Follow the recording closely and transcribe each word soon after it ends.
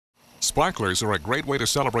Sparklers are a great way to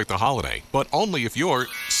celebrate the holiday, but only if you're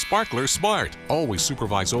Sparkler Smart. Always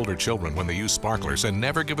supervise older children when they use sparklers and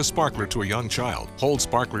never give a sparkler to a young child. Hold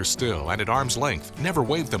sparklers still and at arm's length. Never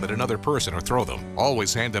wave them at another person or throw them.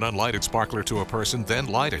 Always hand an unlighted sparkler to a person, then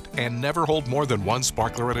light it. And never hold more than one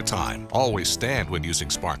sparkler at a time. Always stand when using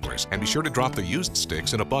sparklers, and be sure to drop the used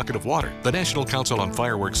sticks in a bucket of water. The National Council on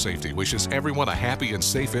Fireworks Safety wishes everyone a happy and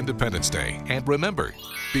safe Independence Day. And remember,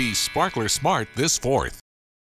 be Sparkler Smart this 4th.